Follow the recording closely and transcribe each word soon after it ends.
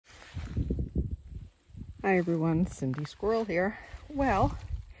Hi everyone, Cindy Squirrel here. Well,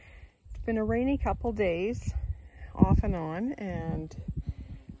 it's been a rainy couple days off and on, and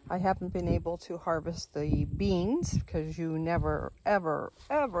I haven't been able to harvest the beans because you never ever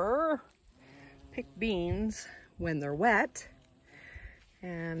pick beans when they're wet,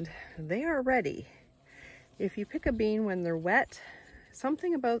 and they are ready. If you pick a bean when they're wet,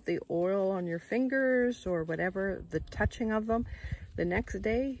 something about the oil on your fingers or whatever, the touching of them, the next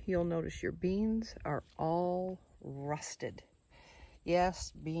day you'll notice your beans are all rusted.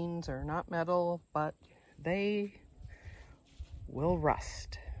 Yes, beans are not metal, but they will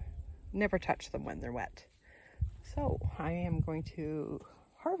rust. Never touch them when they're wet. So I am going to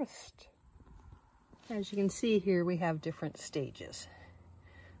harvest. As you can see here, we have different stages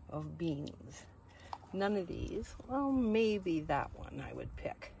of beans. None of these, well, maybe that one I would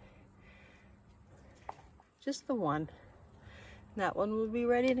pick. Just the one. That one will be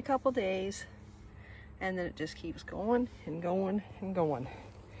ready in a couple days, and then it just keeps going and going and going.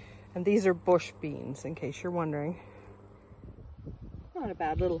 And these are bush beans, in case you're wondering. Not a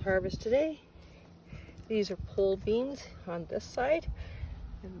bad little harvest today. These are pole beans on this side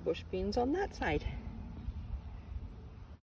and bush beans on that side.